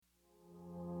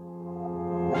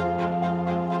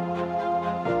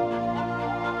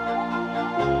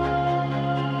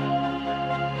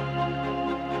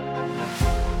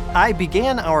I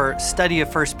began our study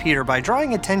of 1 Peter by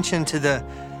drawing attention to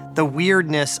the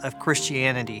weirdness of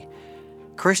Christianity.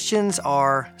 Christians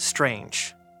are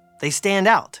strange. They stand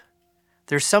out.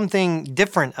 There's something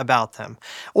different about them,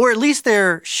 or at least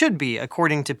there should be,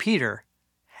 according to Peter.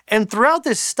 And throughout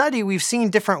this study, we've seen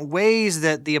different ways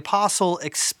that the apostle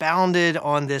expounded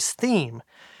on this theme.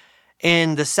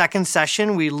 In the second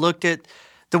session, we looked at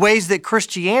the ways that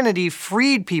Christianity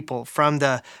freed people from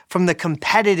the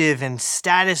competitive and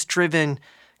status-driven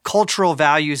cultural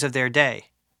values of their day.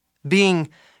 Being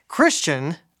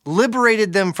Christian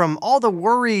liberated them from all the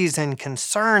worries and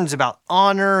concerns about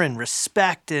honor and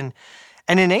respect and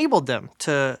enabled them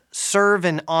to serve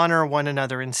and honor one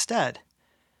another instead.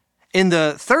 In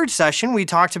the third session, we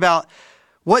talked about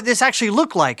what this actually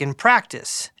looked like in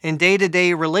practice, in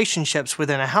day-to-day relationships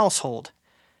within a household.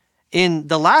 In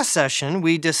the last session,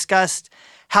 we discussed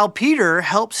how Peter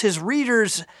helps his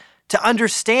readers to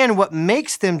understand what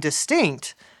makes them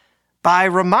distinct by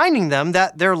reminding them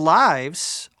that their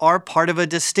lives are part of a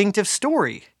distinctive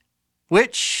story,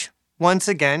 which, once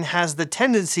again, has the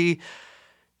tendency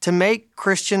to make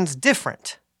Christians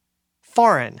different,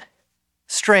 foreign,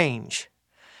 strange.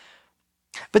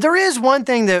 But there is one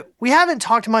thing that we haven't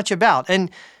talked much about, and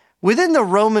within the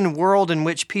Roman world in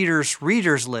which Peter's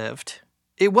readers lived,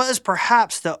 it was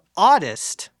perhaps the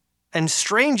oddest and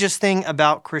strangest thing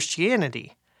about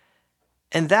Christianity,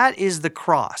 and that is the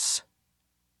cross.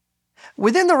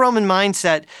 Within the Roman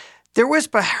mindset, there was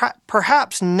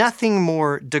perhaps nothing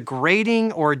more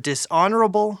degrading or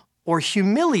dishonorable or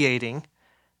humiliating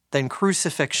than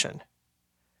crucifixion.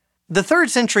 The 3rd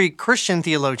century Christian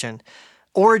theologian,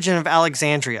 Origen of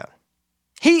Alexandria,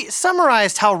 he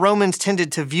summarized how Romans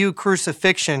tended to view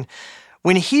crucifixion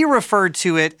when he referred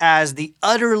to it as the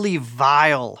utterly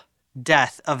vile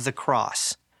death of the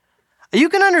cross. You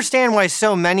can understand why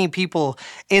so many people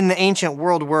in the ancient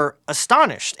world were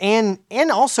astonished and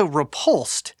also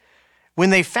repulsed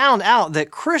when they found out that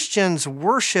Christians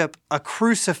worship a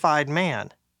crucified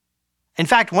man. In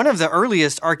fact, one of the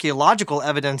earliest archaeological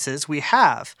evidences we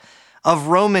have of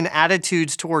Roman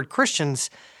attitudes toward Christians,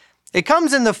 it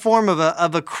comes in the form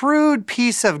of a crude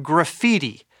piece of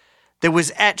graffiti that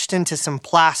was etched into some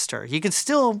plaster. You can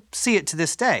still see it to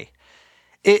this day.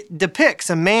 It depicts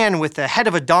a man with the head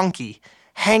of a donkey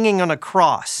hanging on a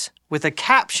cross with a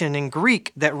caption in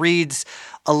Greek that reads,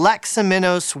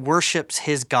 "Alexamenos worships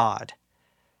his God."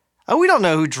 We don't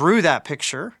know who drew that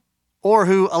picture or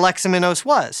who Alexamenos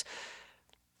was,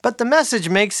 but the message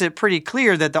makes it pretty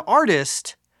clear that the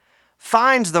artist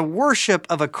finds the worship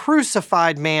of a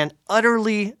crucified man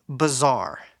utterly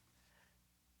bizarre.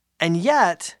 And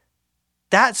yet,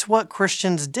 that's what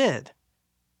Christians did.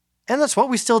 And that's what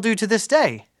we still do to this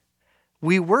day.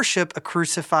 We worship a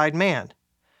crucified man.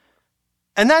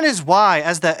 And that is why,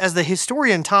 as the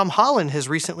historian Tom Holland has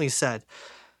recently said,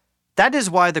 that is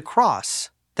why the cross,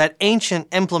 that ancient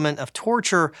implement of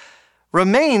torture,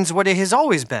 remains what it has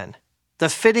always been, the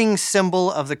fitting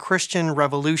symbol of the Christian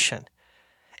revolution.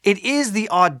 It is the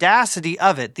audacity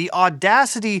of it, the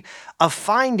audacity of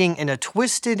finding in a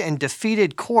twisted and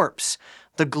defeated corpse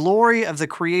the glory of the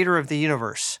creator of the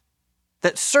universe,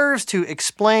 that serves to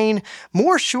explain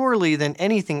more surely than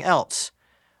anything else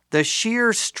the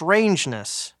sheer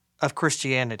strangeness of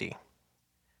Christianity.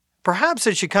 Perhaps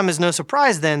it should come as no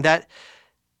surprise then that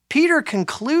Peter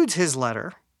concludes his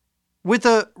letter with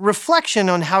a reflection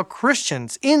on how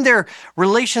Christians, in their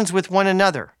relations with one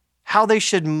another, how they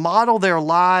should model their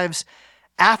lives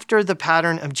after the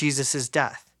pattern of Jesus'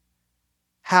 death.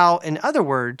 How, in other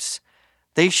words,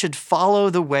 they should follow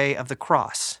the way of the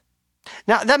cross.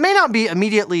 Now, that may not be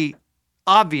immediately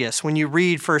obvious when you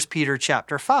read 1 Peter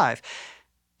chapter 5.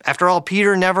 After all,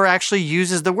 Peter never actually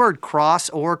uses the word cross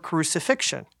or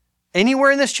crucifixion anywhere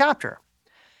in this chapter.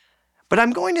 But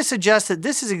I'm going to suggest that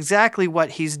this is exactly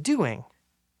what he's doing.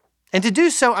 And to do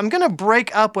so, I'm going to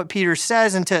break up what Peter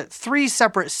says into 3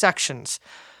 separate sections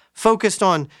focused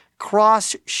on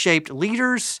cross-shaped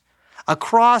leaders, a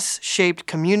cross-shaped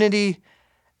community,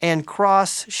 and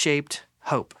cross-shaped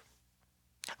hope.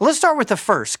 Let's start with the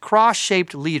first,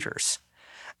 cross-shaped leaders.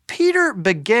 Peter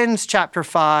begins chapter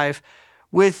 5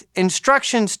 with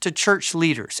instructions to church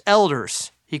leaders,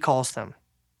 elders, he calls them.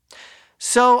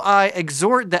 "So I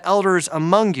exhort the elders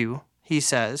among you," he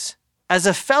says, "as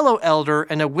a fellow elder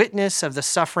and a witness of the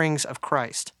sufferings of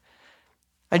Christ."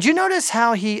 And you notice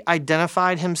how he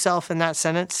identified himself in that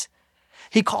sentence?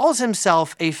 He calls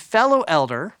himself a fellow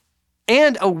elder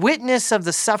and a witness of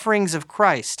the sufferings of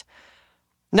Christ.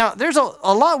 Now, there's a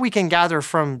lot we can gather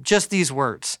from just these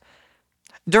words.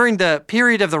 During the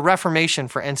period of the Reformation,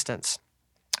 for instance,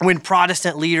 when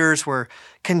Protestant leaders were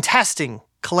contesting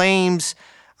claims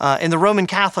in the Roman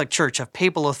Catholic Church of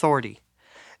papal authority.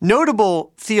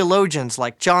 Notable theologians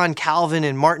like John Calvin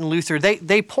and Martin Luther,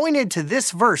 they pointed to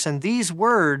this verse and these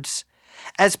words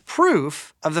as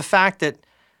proof of the fact that,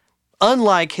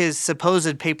 unlike his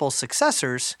supposed papal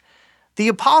successors, the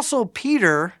Apostle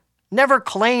Peter never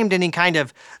claimed any kind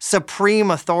of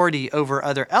supreme authority over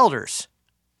other elders,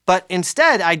 but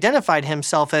instead identified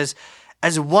himself as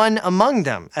one among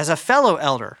them, as a fellow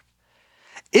elder.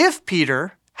 If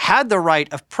Peter had the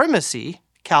right of primacy,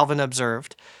 Calvin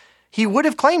observed, he would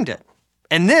have claimed it,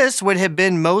 and this would have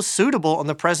been most suitable on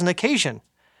the present occasion.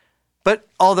 But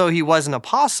although he was an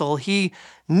apostle, he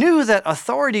knew that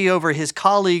authority over his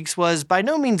colleagues was by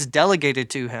no means delegated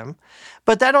to him,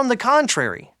 but that on the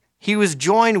contrary, he was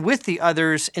joined with the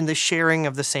others in the sharing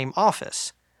of the same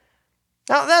office.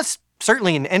 Now, that's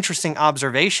certainly an interesting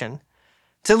observation.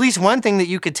 It's at least one thing that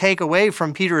you could take away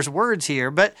from Peter's words here,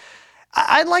 but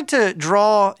I'd like to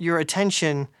draw your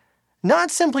attention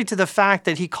not simply to the fact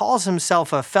that he calls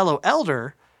himself a fellow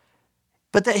elder,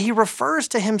 but that he refers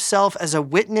to himself as a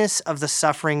witness of the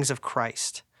sufferings of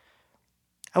Christ.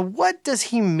 Now, what does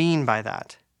he mean by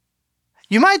that?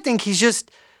 You might think he's just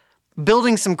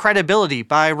building some credibility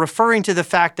by referring to the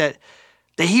fact that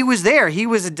he was there. He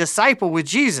was a disciple with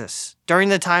Jesus during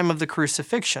the time of the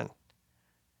crucifixion.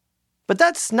 But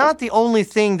that's not the only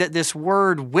thing that this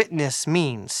word witness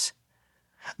means.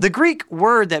 The Greek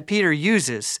word that Peter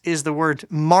uses is the word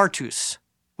martus,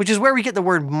 which is where we get the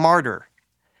word martyr.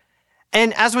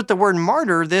 And as with the word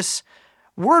martyr, this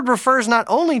word refers not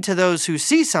only to those who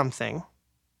see something,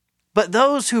 but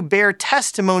those who bear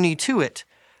testimony to it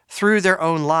through their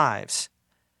own lives.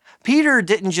 Peter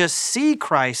didn't just see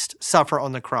Christ suffer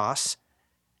on the cross,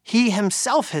 he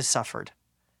himself has suffered.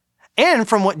 And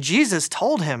from what Jesus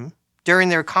told him during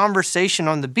their conversation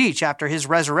on the beach after his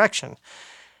resurrection,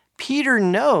 Peter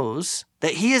knows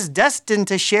that he is destined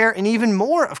to share in even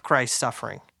more of Christ's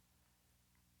suffering.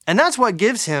 And that's what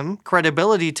gives him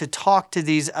credibility to talk to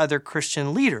these other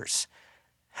Christian leaders.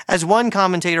 As one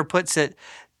commentator puts it,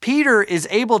 Peter is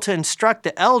able to instruct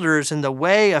the elders in the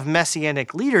way of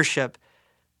messianic leadership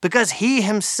because he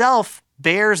himself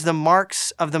bears the marks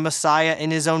of the Messiah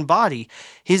in his own body.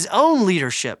 His own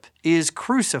leadership is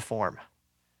cruciform.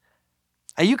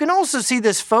 You can also see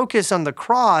this focus on the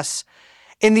cross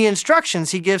in the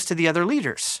instructions he gives to the other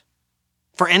leaders.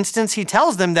 For instance, he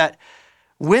tells them that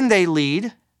when they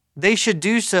lead, they should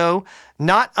do so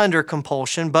not under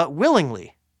compulsion, but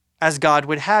willingly, as God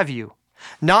would have you,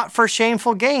 not for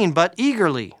shameful gain, but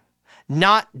eagerly,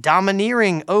 not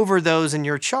domineering over those in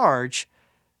your charge,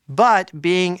 but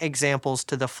being examples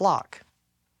to the flock.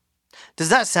 Does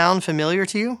that sound familiar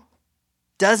to you?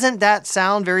 Doesn't that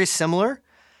sound very similar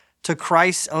to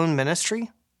Christ's own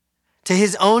ministry? To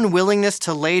his own willingness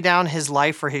to lay down his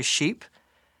life for his sheep?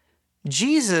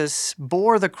 Jesus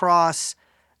bore the cross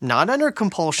not under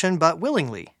compulsion, but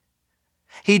willingly.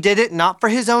 He did it not for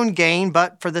his own gain,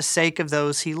 but for the sake of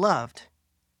those he loved.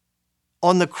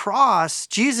 On the cross,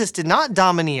 Jesus did not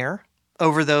domineer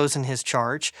over those in his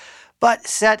charge, but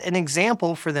set an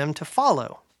example for them to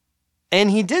follow. And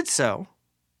he did so,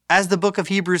 as the book of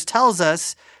Hebrews tells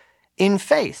us, in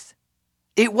faith.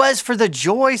 It was for the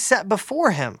joy set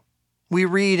before him. We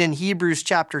read in Hebrews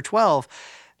chapter 12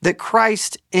 that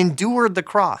Christ endured the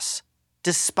cross,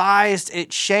 despised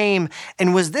its shame,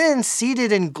 and was then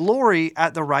seated in glory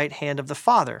at the right hand of the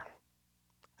Father.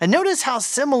 And notice how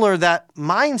similar that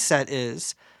mindset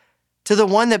is to the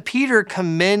one that Peter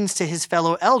commends to his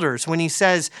fellow elders when he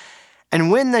says,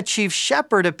 "And when the chief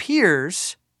shepherd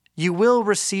appears, you will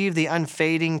receive the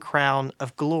unfading crown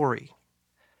of glory."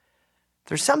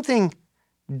 There's something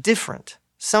different,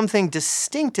 something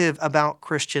distinctive about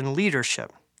Christian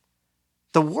leadership.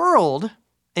 The world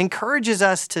encourages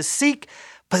us to seek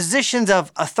positions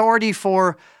of authority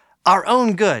for our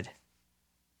own good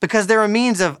because they're a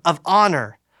means of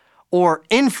honor or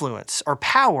influence or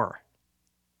power.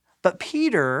 But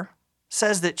Peter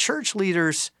says that church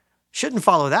leaders shouldn't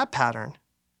follow that pattern.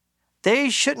 They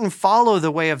shouldn't follow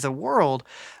the way of the world,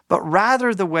 but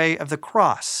rather the way of the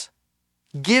cross,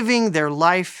 giving their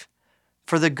life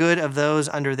for the good of those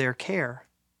under their care,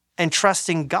 and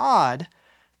trusting God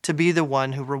to be the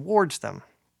one who rewards them.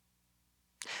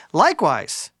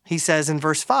 Likewise, he says in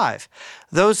verse 5,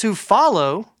 those who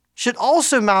follow should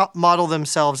also model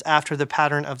themselves after the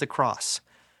pattern of the cross.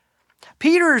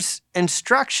 Peter's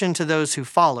instruction to those who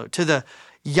follow, to the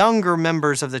younger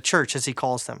members of the church, as he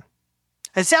calls them,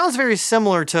 it sounds very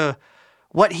similar to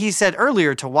what he said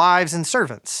earlier to wives and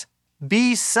servants.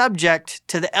 Be subject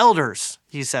to the elders,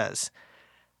 he says.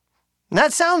 And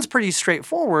that sounds pretty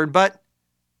straightforward, but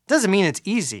doesn't mean it's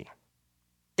easy.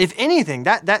 If anything,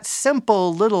 that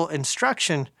simple little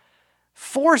instruction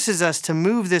forces us to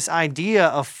move this idea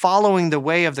of following the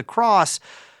way of the cross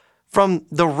from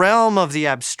the realm of the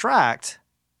abstract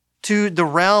to the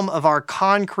realm of our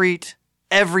concrete,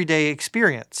 everyday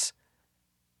experience,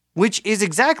 which is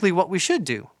exactly what we should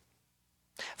do.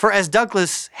 For as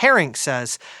Douglas Herring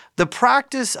says, the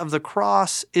practice of the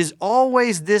cross is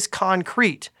always this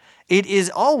concrete. It is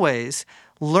always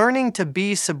learning to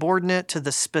be subordinate to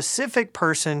the specific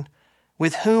person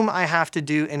with whom I have to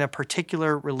do in a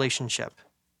particular relationship.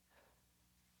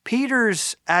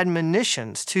 Peter's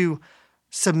admonitions to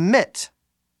submit,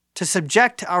 to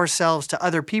subject ourselves to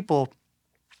other people,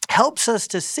 helps us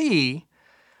to see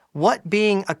what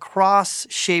being a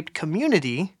cross-shaped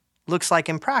community looks like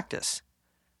in practice.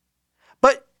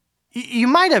 But you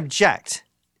might object,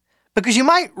 because you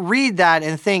might read that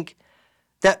and think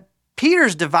that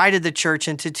Peter's divided the church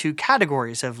into two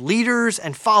categories of leaders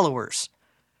and followers,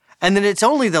 and that it's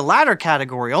only the latter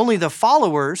category, only the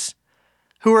followers,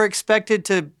 who are expected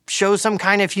to show some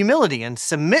kind of humility and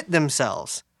submit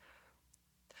themselves.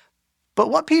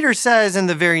 But what Peter says in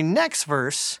the very next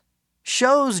verse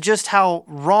shows just how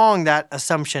wrong that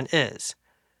assumption is.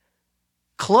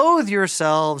 Clothe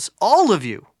yourselves, all of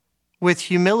you, with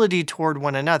humility toward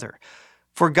one another,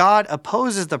 for God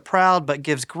opposes the proud but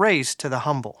gives grace to the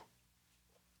humble.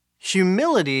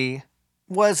 Humility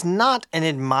was not an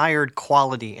admired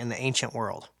quality in the ancient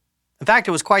world. In fact,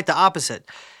 it was quite the opposite.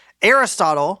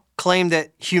 Aristotle claimed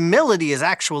that humility is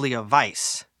actually a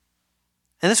vice.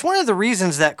 And it's one of the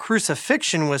reasons that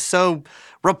crucifixion was so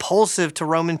repulsive to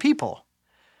Roman people,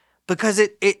 because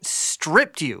it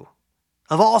stripped you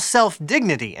of all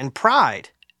self-dignity and pride.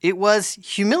 It was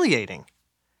humiliating.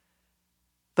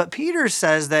 But Peter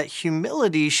says that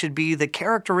humility should be the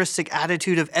characteristic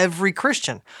attitude of every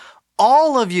Christian.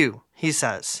 All of you, he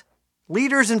says,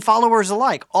 leaders and followers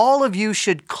alike, all of you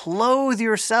should clothe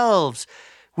yourselves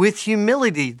with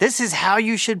humility. This is how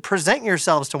you should present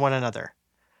yourselves to one another.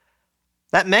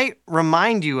 That may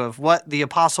remind you of what the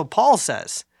Apostle Paul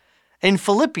says in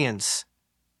Philippians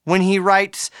when he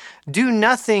writes, "Do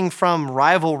nothing from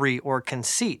rivalry or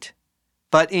conceit,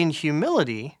 but in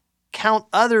humility count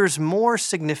others more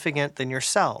significant than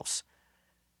yourselves."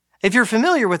 If you're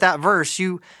familiar with that verse,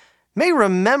 you may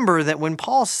remember that when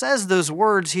Paul says those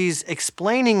words, he's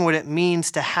explaining what it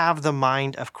means to have the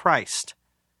mind of Christ.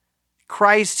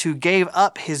 Christ, who gave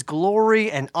up his glory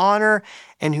and honor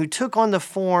and who took on the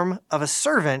form of a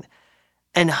servant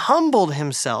and humbled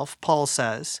himself, Paul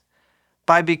says,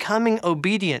 by becoming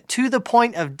obedient to the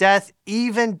point of death,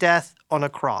 even death on a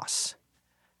cross.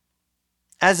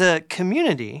 As a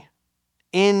community,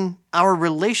 in our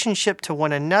relationship to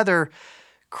one another,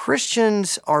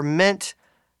 Christians are meant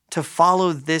to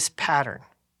follow this pattern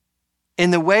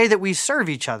in the way that we serve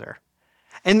each other,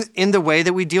 and in the way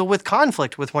that we deal with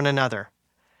conflict with one another,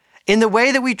 in the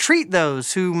way that we treat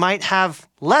those who might have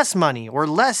less money or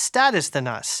less status than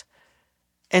us.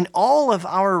 In all of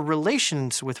our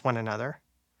relations with one another,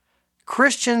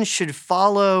 Christians should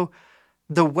follow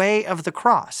the way of the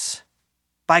cross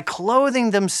by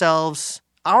clothing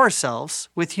ourselves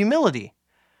with humility,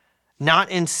 not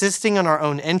insisting on our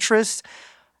own interests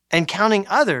and counting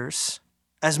others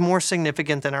as more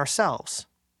significant than ourselves.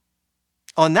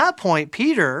 On that point,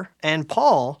 Peter and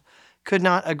Paul could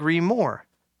not agree more.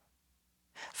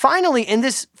 Finally, in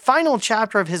this final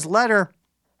chapter of his letter,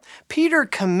 Peter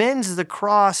commends the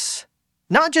cross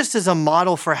not just as a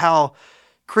model for how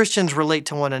Christians relate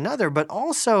to one another, but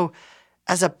also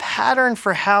as a pattern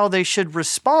for how they should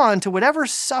respond to whatever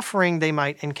suffering they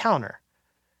might encounter,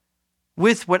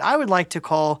 with what I would like to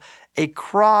call a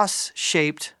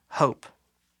cross-shaped hope.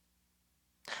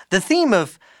 The theme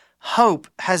of hope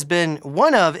has been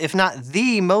one of, if not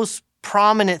the most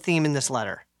prominent theme in this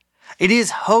letter. It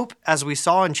is hope, as we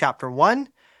saw in chapter 1,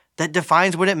 that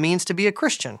defines what it means to be a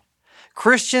Christian.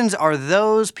 Christians are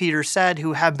those, Peter said,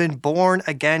 who have been born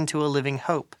again to a living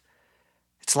hope.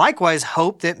 It's likewise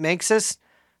hope that makes us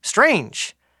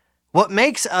strange. What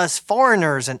makes us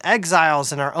foreigners and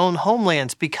exiles in our own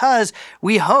homelands, because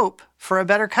we hope for a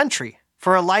better country,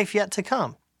 for a life yet to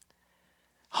come.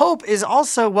 Hope is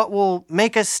also what will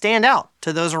make us stand out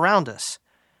to those around us.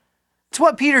 It's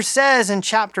what Peter says in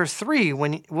chapter 3,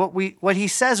 what he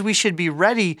says we should be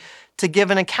ready to give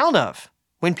an account of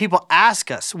when people ask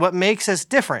us what makes us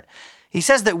different. He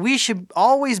says that we should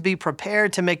always be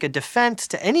prepared to make a defense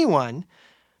to anyone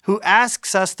who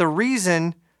asks us the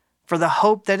reason for the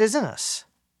hope that is in us.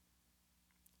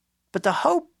 But the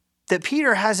hope that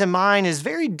Peter has in mind is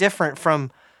very different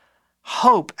from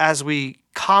hope as we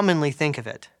commonly think of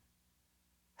it.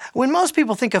 When most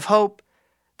people think of hope,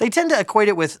 they tend to equate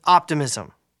it with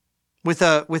optimism, with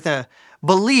a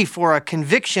belief or a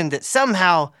conviction that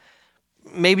somehow,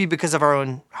 maybe because of our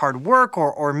own hard work,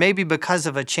 or maybe because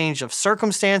of a change of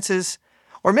circumstances,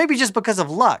 or maybe just because of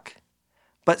luck,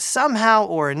 but somehow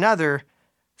or another,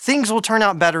 things will turn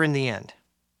out better in the end.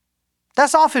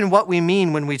 That's often what we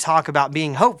mean when we talk about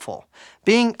being hopeful,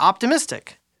 being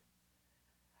optimistic.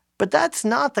 But that's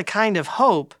not the kind of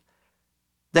hope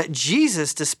that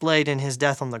Jesus displayed in his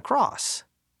death on the cross.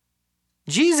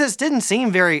 Jesus didn't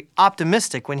seem very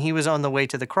optimistic when he was on the way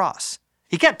to the cross.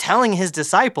 He kept telling his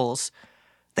disciples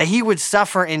that he would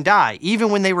suffer and die, even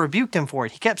when they rebuked him for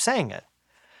it. He kept saying it.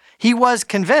 He was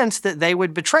convinced that they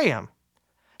would betray him.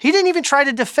 He didn't even try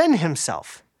to defend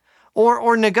himself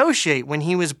or negotiate when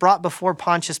he was brought before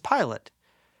Pontius Pilate.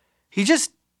 He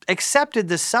just accepted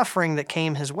the suffering that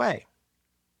came his way.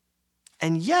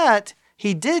 And yet,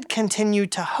 he did continue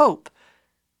to hope,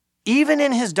 even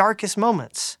in his darkest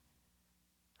moments.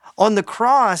 On the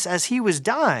cross, as he was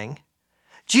dying,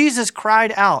 Jesus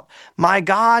cried out, my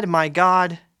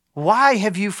God, why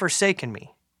have you forsaken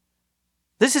me?"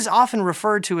 This is often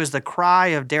referred to as the cry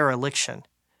of dereliction.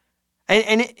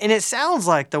 And it sounds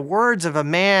like the words of a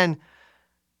man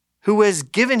who has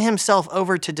given himself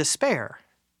over to despair.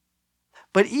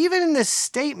 But even in this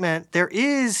statement, there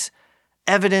is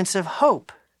evidence of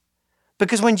hope.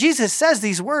 Because when Jesus says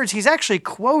these words, he's actually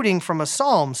quoting from a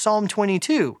psalm, Psalm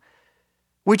 22,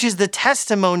 which is the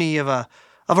testimony of a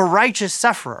righteous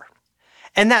sufferer.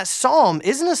 And that psalm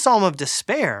isn't a psalm of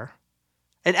despair.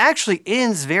 It actually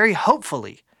ends very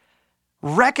hopefully,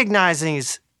 recognizing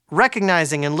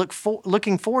and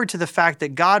looking forward to the fact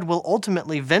that God will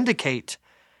ultimately vindicate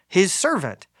his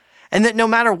servant, and that no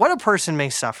matter what a person may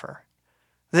suffer,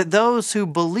 that those who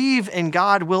believe in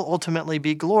God will ultimately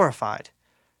be glorified.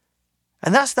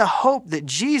 And that's the hope that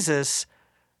Jesus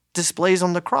displays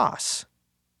on the cross.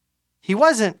 He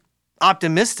wasn't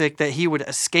optimistic that he would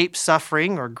escape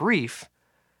suffering or grief,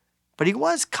 but he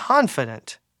was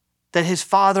confident that his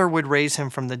Father would raise him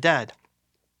from the dead.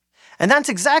 And that's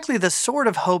exactly the sort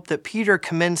of hope that Peter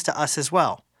commends to us as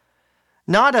well.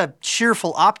 Not a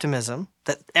cheerful optimism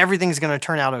that everything's going to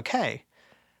turn out okay.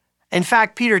 In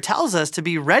fact, Peter tells us to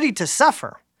be ready to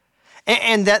suffer,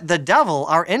 and that the devil,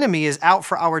 our enemy, is out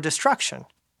for our destruction.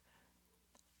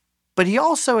 But he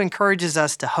also encourages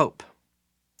us to hope.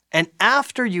 And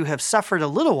after you have suffered a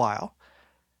little while,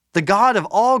 the God of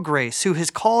all grace, who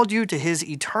has called you to his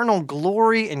eternal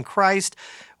glory in Christ,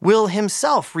 will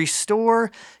himself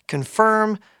restore,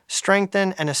 confirm,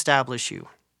 strengthen, and establish you.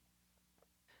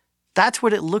 That's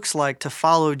what it looks like to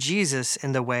follow Jesus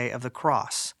in the way of the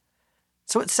cross.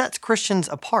 So it sets Christians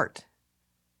apart.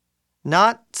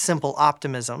 Not simple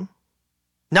optimism,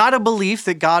 not a belief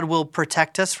that God will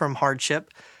protect us from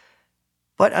hardship,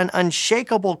 but an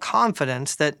unshakable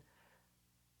confidence that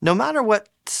no matter what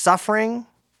suffering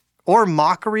or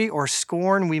mockery or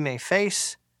scorn we may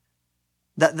face,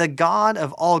 that the God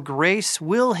of all grace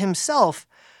will himself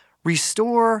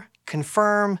restore,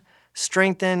 confirm,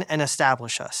 strengthen, and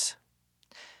establish us.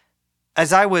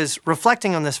 As I was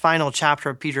reflecting on this final chapter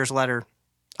of Peter's letter,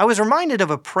 I was reminded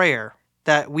of a prayer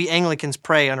that we Anglicans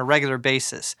pray on a regular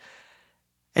basis.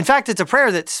 In fact, it's a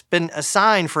prayer that's been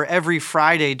assigned for every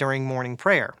Friday during morning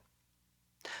prayer.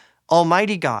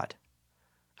 Almighty God,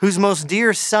 whose most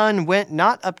dear Son went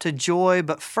not up to joy,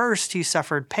 but first he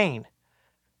suffered pain,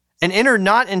 and entered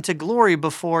not into glory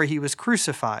before he was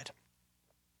crucified.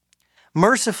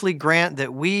 Mercifully grant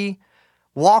that we,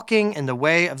 walking in the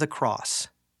way of the cross,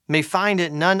 may find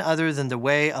it none other than the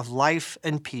way of life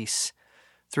and peace,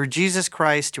 through Jesus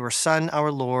Christ, your Son,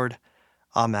 our Lord.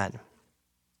 Amen.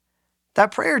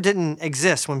 That prayer didn't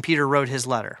exist when Peter wrote his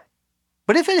letter.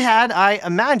 But if it had, I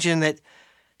imagine that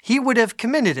he would have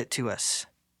commended it to us.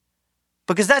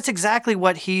 Because that's exactly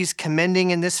what he's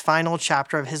commending in this final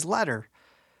chapter of his letter.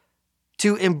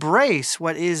 To embrace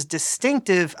what is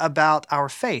distinctive about our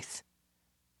faith.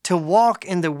 To walk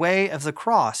in the way of the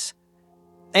cross.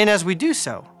 And as we do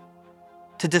so,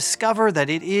 to discover that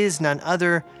it is none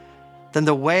other than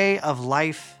the way of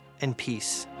life and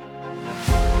peace.